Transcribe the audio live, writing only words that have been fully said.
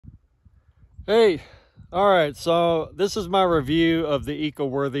Hey, all right, so this is my review of the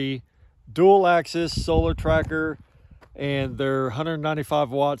EcoWorthy dual axis solar tracker and their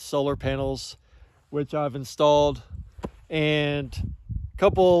 195 watt solar panels, which I've installed, and a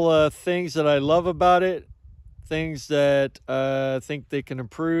couple things that I love about it, things that I think they can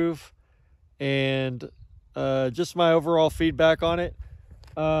improve, and just my overall feedback on it.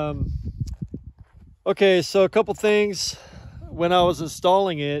 Okay, so a couple things. When I was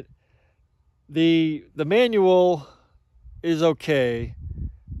installing it, the manual is okay,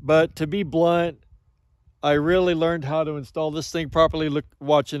 but to be blunt, I really learned how to install this thing properly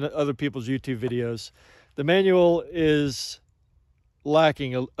watching other people's YouTube videos. The manual is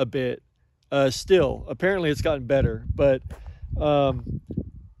lacking a bit still. Apparently it's gotten better, but a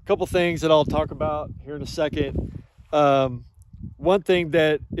couple things that I'll talk about here in a second. One thing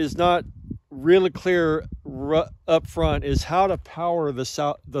that is not really clear up front is how to power the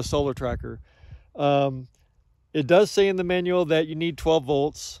solar tracker. It does say in the manual that you need 12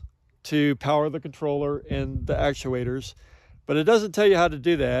 volts to power the controller and the actuators, but it doesn't tell you how to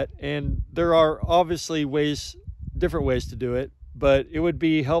do that. And there are obviously different ways to do it, but it would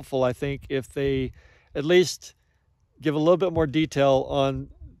be helpful, I think, if they at least give a little bit more detail on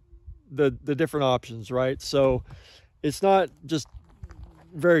the different options, right? So it's not just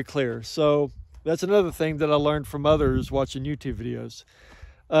very clear. So that's another thing that I learned from others watching YouTube videos.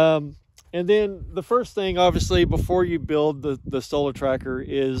 And then the first thing, obviously, before you build the solar tracker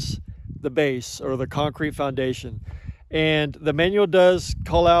is the base or the concrete foundation. And the manual does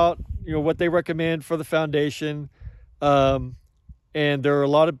call out, what they recommend for the foundation. And there are a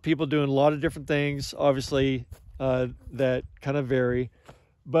lot of people doing a lot of different things, obviously, that kind of vary.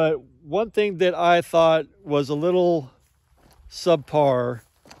 But one thing that I thought was a little subpar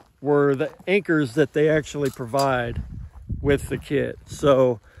were the anchors that they actually provide with the kit.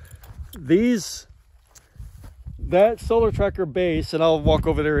 So that solar tracker base, and I'll walk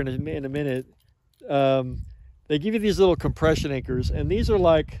over there in a minute, they give you these little compression anchors, and these are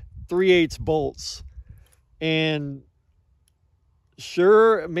like 3/8 bolts. And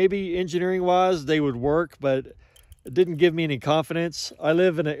sure, maybe engineering wise they would work, but it didn't give me any confidence. I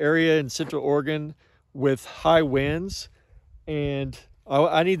live in an area in Central Oregon with high winds, and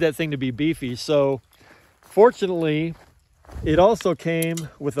I need that thing to be beefy. So fortunately, it also came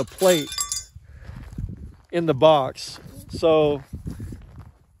with a plate in the box. So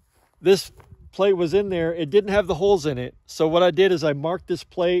this plate was in there. It didn't have the holes in it. So what I did is I marked this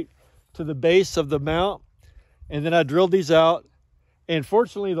plate to the base of the mount, and then I drilled these out. And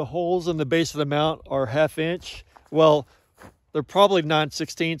fortunately, the holes in the base of the mount are 1/2 inch. Well, they're probably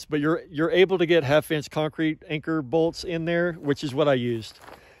 9/16, but you're able to get 1/2 inch concrete anchor bolts in there, which is what I used.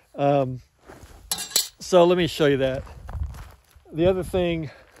 So let me show you that. The other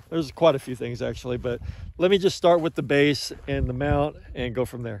thing, there's quite a few things actually, but let me just start with the base and the mount and go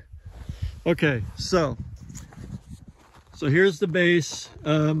from there. Okay, so here's the base.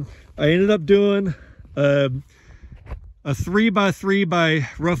 I ended up doing a 3x3 by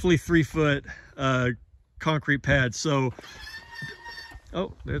roughly 3 foot concrete pad. So,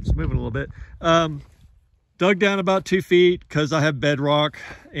 oh, it's moving a little bit. Dug down about 2 feet because I have bedrock,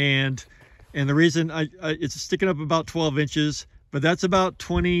 and the reason it's sticking up about 12 inches, but that's about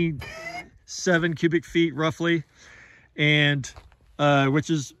 27 cubic feet roughly, and which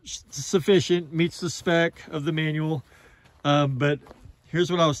is sufficient, meets the spec of the manual. But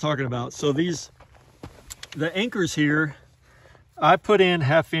here's what I was talking about. So the anchors here, I put in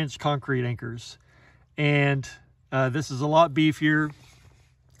 1/2 inch concrete anchors, and this is a lot beefier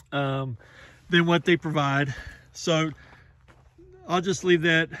than what they provide. So I'll just leave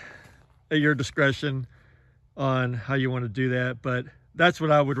that at your discretion on how you want to do that, but that's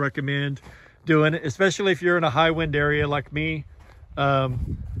what I would recommend doing, especially if you're in a high wind area like me. I've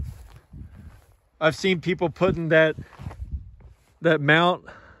seen people putting that mount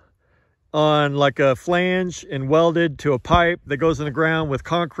on like a flange and welded to a pipe that goes in the ground with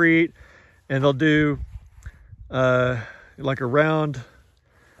concrete, and they'll do like a round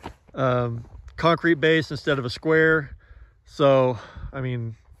concrete base instead of a square. So I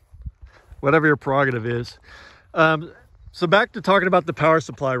mean, whatever your prerogative is. So back to talking about the power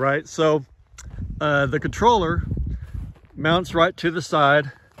supply, right? So the controller mounts right to the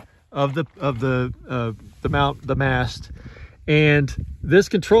side of the mast, and this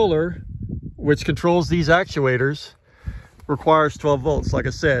controller, which controls these actuators, requires 12 volts, like I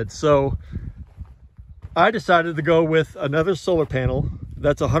said. So I decided to go with another solar panel.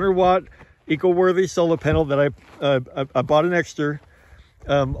 That's a 100 watt EcoWorthy solar panel that I bought an extra.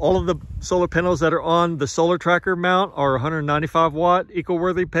 All of the solar panels that are on the solar tracker mount are 195 watt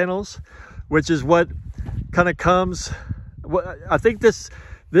EcoWorthy panels, which is what kind of comes. I think this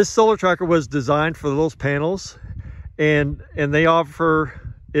solar tracker was designed for those panels, and they offer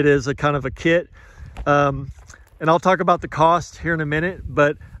it as a kind of a kit. And I'll talk about the cost here in a minute,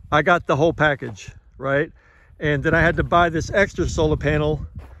 but I got the whole package, right? And then I had to buy this extra solar panel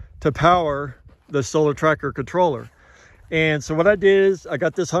to power the solar tracker controller. And so what I did is I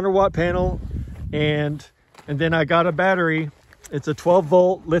got this 100-watt panel, and then I got a battery. It's a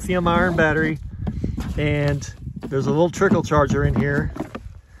 12-volt lithium ion battery, and there's a little trickle charger in here.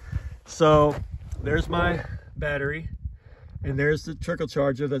 So there's my battery, and there's the trickle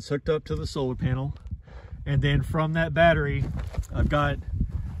charger that's hooked up to the solar panel. And then from that battery, I've got,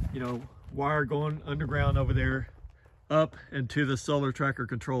 you know, wire going underground over there up into the solar tracker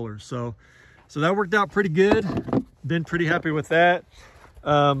controller. So that worked out pretty good. Been pretty happy with that.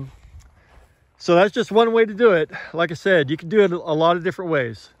 So that's just one way to do it. Like I said, you can do it a lot of different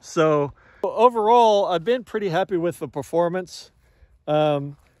ways. So overall, I've been pretty happy with the performance.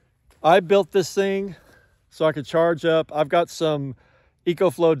 I built this thing so I could charge up. I've got some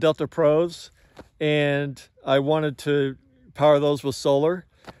EcoFlow Delta Pros, and I wanted to power those with solar.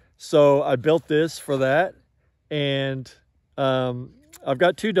 So I built this for that. And I've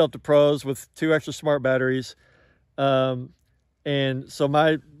got 2 Delta Pros with 2 extra smart batteries. And so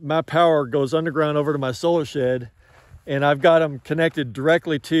my power goes underground over to my solar shed, and I've got them connected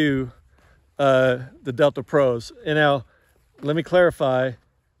directly to the Delta Pros. And now, let me clarify,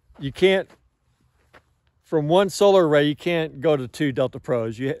 you can't, from one solar array, you can't go to 2 Delta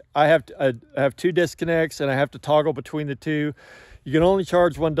Pros. I have 2 disconnects, and I have to toggle between the 2. You can only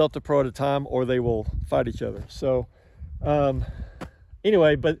charge 1 Delta Pro at a time, or they will fight each other. So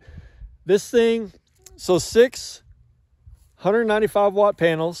anyway, but this thing, so 6 195-watt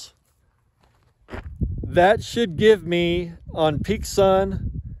panels, that should give me on peak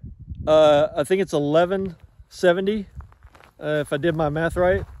sun, I think it's 1170, if I did my math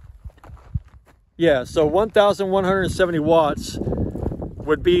right. Yeah, so 1,170 watts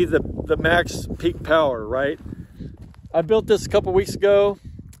would be the max peak power, right? I built this a couple weeks ago.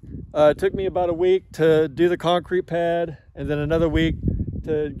 It took me about a week to do the concrete pad, and then another week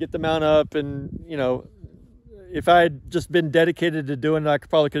to get the mount up. And, you know, if I had just been dedicated to doing it, I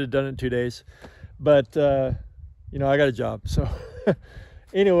probably could have done it in 2 days. But, you know, I got a job. So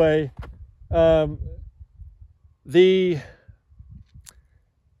anyway, right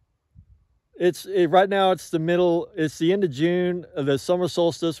now it's the end of June. The summer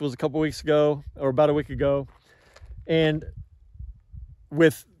solstice was a couple weeks ago, or about a week ago. And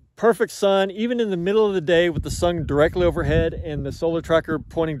with perfect sun, even in the middle of the day with the sun directly overhead and the solar tracker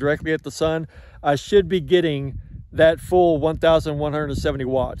pointing directly at the sun, I should be getting that full 1,170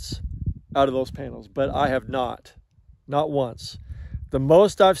 watts out of those panels, but I have not once. The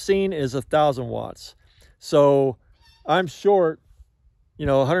most I've seen is 1,000 watts. So I'm short, you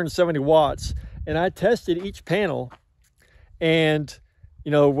know, 170 watts. And I tested each panel and,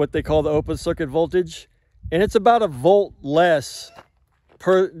 you know, what they call the open circuit voltage, and it's about a volt less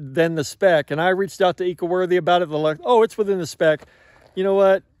than the spec. And I reached out to EcoWorthy about it. They're like, oh, it's within the spec. You know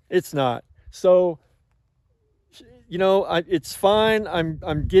what? It's not. So, you know, it's fine.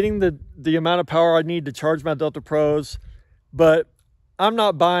 I'm getting the amount of power I need to charge my Delta Pros, but I'm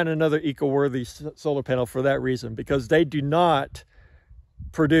not buying another EcoWorthy solar panel for that reason, because they do not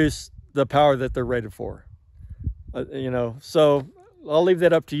produce the power that they're rated for. You know, so I'll leave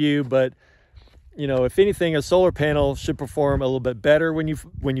that up to you. But, you know, if anything, a solar panel should perform a little bit better when you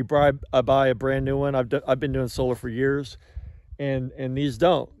buy a brand new one. I've been doing solar for years, and these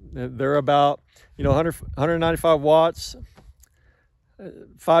don't. They're about, you know, 195 watts,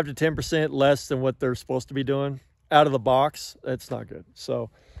 5 to 10% less than what they're supposed to be doing out of the box. That's not good. So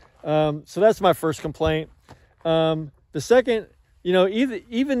that's my first complaint. The second, you know,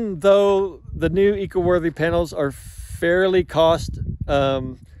 even though the new EcoWorthy panels are fairly cost,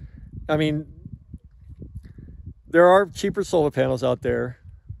 I mean, there are cheaper solar panels out there,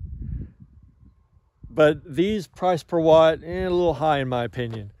 but these price per watt, a little high in my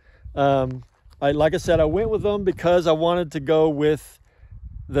opinion. Like I said, I went with them because I wanted to go with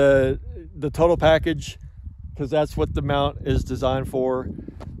the total package, because that's what the mount is designed for.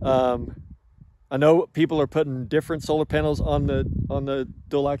 I know people are putting different solar panels on the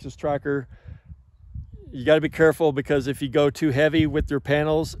dual axis tracker. You got to be careful, because if you go too heavy with your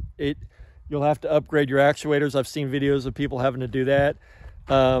panels, you'll have to upgrade your actuators. I've seen videos of people having to do that.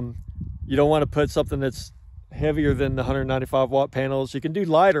 You don't want to put something that's heavier than the 195 watt panels. You can do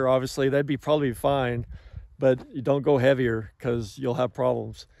lighter, obviously, that'd be probably fine, but you don't go heavier because you'll have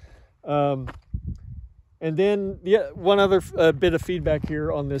problems. And then one other bit of feedback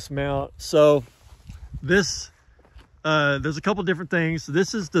here on this mount. So this, there's a couple different things.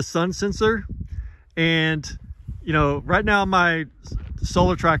 This is the sun sensor, and you know, right now my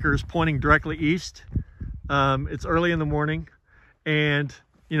solar tracker is pointing directly east. It's early in the morning, and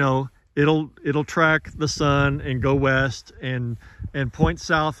you know, it'll track the sun and go west and point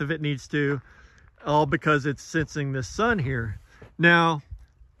south if it needs to, all because it's sensing the sun here. Now,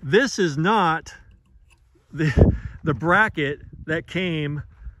 this is not the bracket that came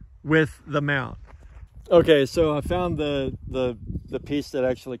with the mount. Okay, so I found the piece that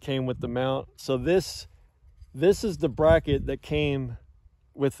actually came with the mount. So this is the bracket that came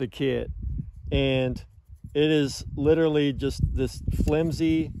with the kit, and it is literally just this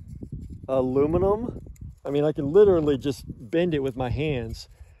flimsy aluminum. I mean, I can literally just bend it with my hands.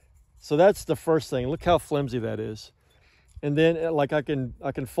 So that's the first thing. Look how flimsy that is. And then like I can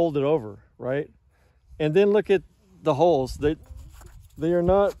fold it over, right? And then look at the holes. They are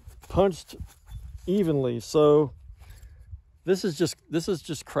not punched evenly. So this is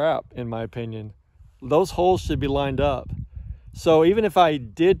just crap, in my opinion. Those holes should be lined up. So even if I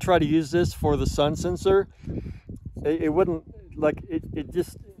did try to use this for the sun sensor, it wouldn't, like, it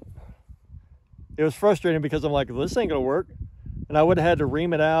was frustrating because I'm like, this ain't gonna work. And I would have had to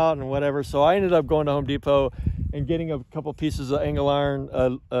ream it out and whatever. So I ended up going to Home Depot and getting a couple pieces of angle iron,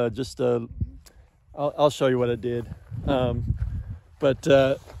 I'll show you what I did. But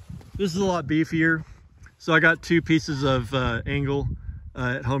this is a lot beefier. So I got 2 pieces of angle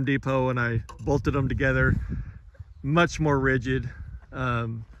at Home Depot, and I bolted them together. Much more rigid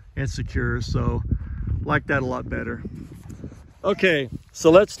and secure, so like that a lot better. Okay, so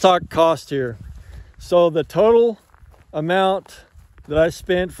let's talk cost here. So the total amount that I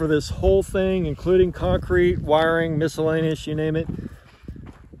spent for this whole thing, including concrete, wiring, miscellaneous, you name it,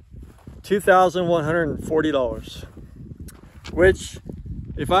 $2,140, which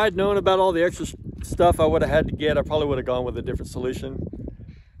if I had known about all the extra stuff I would have had to get, I probably would have gone with a different solution.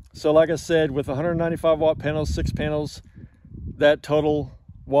 So like I said, with 195 watt panels, 6 panels, that total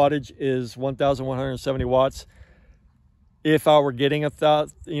wattage is 1,170 watts. If I were getting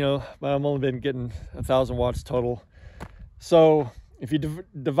 1,000, you know, I've only been getting 1,000 watts total. So if you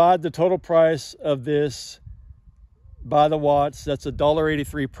divide the total price of this by the watts, that's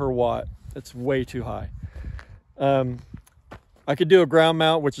 $1.83 per watt. That's way too high. I could do a ground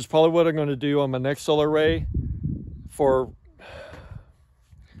mount, which is probably what I'm going to do on my next solar array. Well,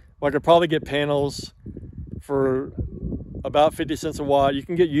 I could probably get panels for about 50 cents a watt. You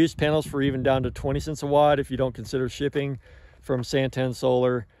can get used panels for even down to 20 cents a watt if you don't consider shipping from Santen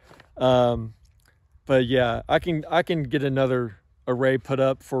Solar. But yeah, I can get another array put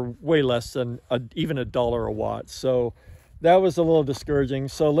up for way less than even $1 a watt. So that was a little discouraging.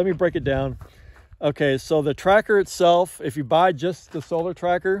 So let me break it down. Okay, so the tracker itself, if you buy just the solar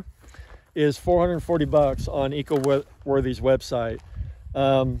tracker, is $440 on EcoWorthy's website.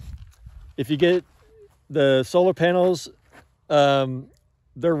 If you get the solar panels,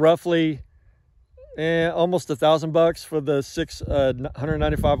 they're roughly almost $1,000 for the 6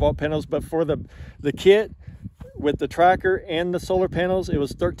 195 watt panels. But for the kit with the tracker and the solar panels, it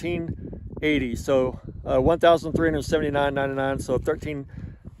was $1,380. So $1,379.99. So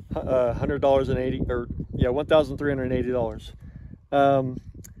 $1,380, or yeah, $1,380.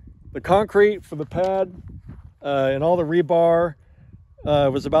 The concrete for the pad and all the rebar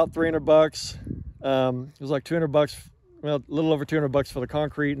was about $300. It was like $200, well, a little over $200 for the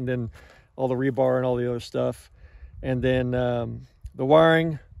concrete, and then all the rebar and all the other stuff. And then the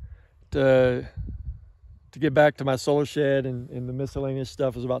wiring to get back to my solar shed and the miscellaneous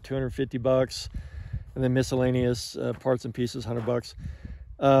stuff was about $250, and then miscellaneous parts and pieces, $100.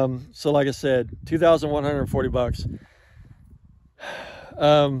 So like I said, $2,140.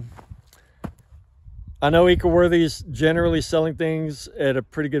 I know EcoWorthy's generally selling things at a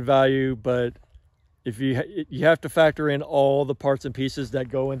pretty good value, but if you have to factor in all the parts and pieces that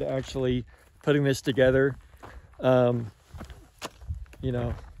go into actually putting this together, you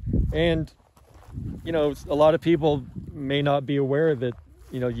know, and you know, a lot of people may not be aware that,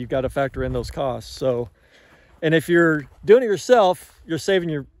 you know, you've got to factor in those costs. So, and if you're doing it yourself, you're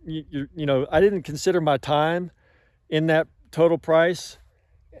saving you know, I didn't consider my time in that total price.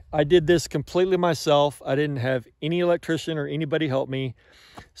 I did this completely myself. I didn't have any electrician or anybody help me.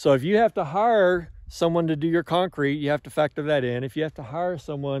 So if you have to hire someone to do your concrete, you have to factor that in. If you have to hire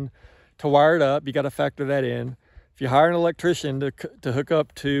someone to wire it up, you got to factor that in. If you hire an electrician to hook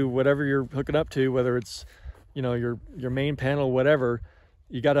up to whatever you're hooking up to, whether it's, you know, your main panel, whatever,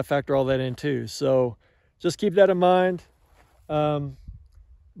 you got to factor all that in too. So just keep that in mind.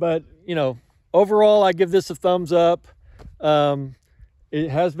 But, you know, overall, I give this a thumbs up. It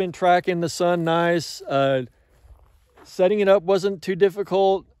has been tracking the sun nice. Setting it up wasn't too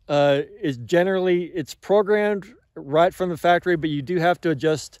difficult. It's programmed right from the factory, but you do have to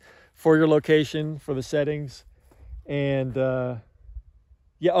adjust for your location for the settings. And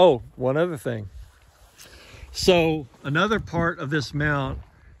yeah, oh, one other thing. So another part of this mount,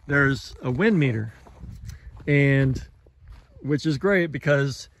 there's a wind meter, and which is great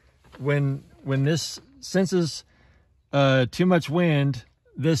because when this senses too much wind,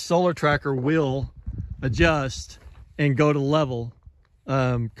 this solar tracker will adjust and go to level,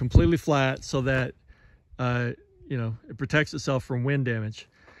 completely flat, so that you know, it protects itself from wind damage.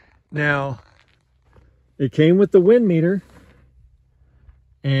 Now, it came with the wind meter,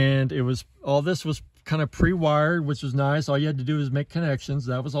 and all this was kind of pre-wired, which was nice. All you had to do was make connections.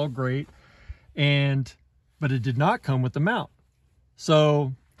 That was all great. But it did not come with the mount.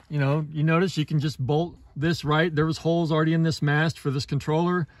 So, you know, you notice you can just bolt this right. There was holes already in this mast for this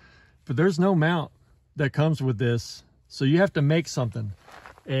controller, but there's no mount that comes with this. So you have to make something.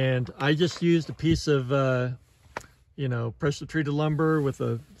 And I just used a piece of, you know, pressure treated lumber with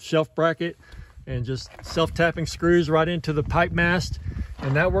a shelf bracket and just self-tapping screws right into the pipe mast.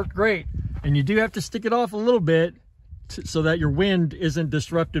 And that worked great. And you do have to stick it off a little bit so that your wind isn't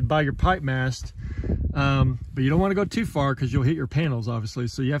disrupted by your pipe mast. But you don't want to go too far because you'll hit your panels, obviously.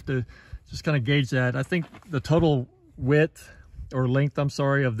 So you have to just kind of gauge that. I think the total width or length, I'm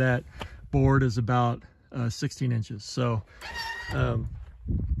sorry, of that board is about 16 inches. So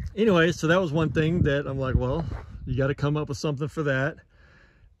anyway, so that was one thing that I'm like, well, you got to come up with something for that.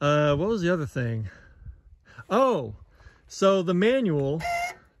 What was the other thing? Oh, so the manual,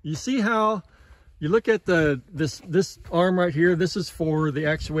 you see how you look at this arm right here. This is for the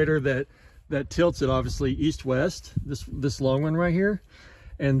actuator that tilts it, obviously east-west, this long one right here.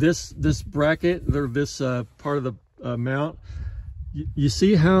 And this bracket, or this part of the mount, you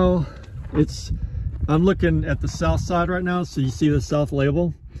see how I'm looking at the south side right now, so you see the south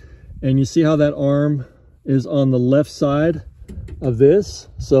label, and you see how that arm is on the left side of this.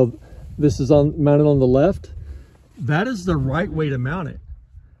 So this is mounted on the left. That is the right way to mount it.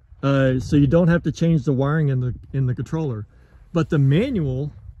 So you don't have to change the wiring in the controller. But the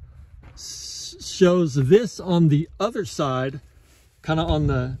manual shows this on the other side, kind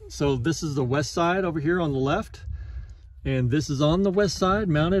of so this is the west side over here on the left, and this is on the west side,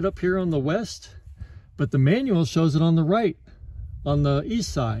 mounted up here on the west, but the manual shows it on the right, on the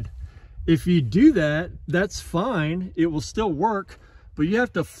east side. If you do that, that's fine, it will still work, but you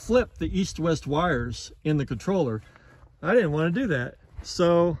have to flip the east-west wires in the controller. I didn't want to do that.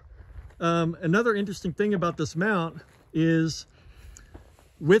 So another interesting thing about this mount is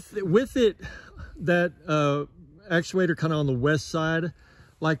with it, that actuator kind of on the west side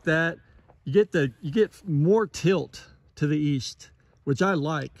like that, you get more tilt to the east, which I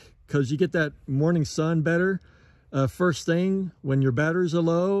like, because you get that morning sun better first thing when your batteries are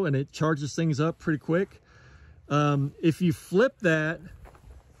low, and it charges things up pretty quick. If you flip that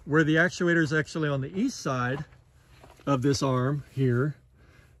where the actuator is actually on the east side of this arm here,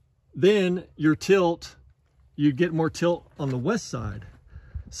 then your tilt, you get more tilt on the west side.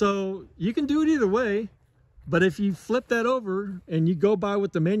 So you can do it either way, but if you flip that over and you go by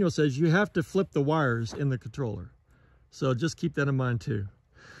what the manual says, you have to flip the wires in the controller. So just keep that in mind too.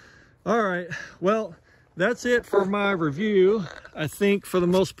 All right, well, that's it for my review. I think for the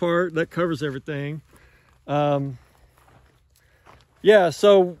most part, that covers everything. Yeah,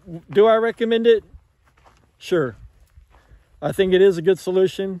 so do I recommend it? Sure. I think it is a good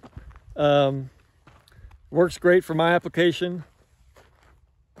solution. Works great for my application.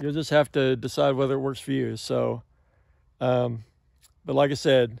 You'll just have to decide whether it works for you. So, but like I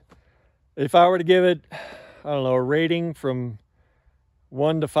said, if I were to give it, I don't know, a rating from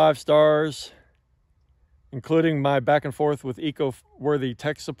 1 to 5 stars, including my back and forth with eco-worthy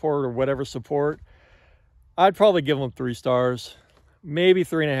tech support or whatever support, I'd probably give them 3 stars, maybe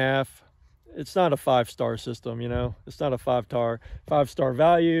 3.5. It's not a 5-star system, you know. It's not a 5-star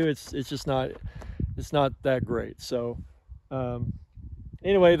value. It's just not. It's not that great. So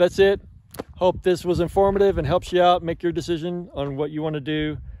anyway, that's it. Hope this was informative and helps you out make your decision on what you want to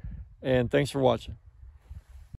do. And thanks for watching.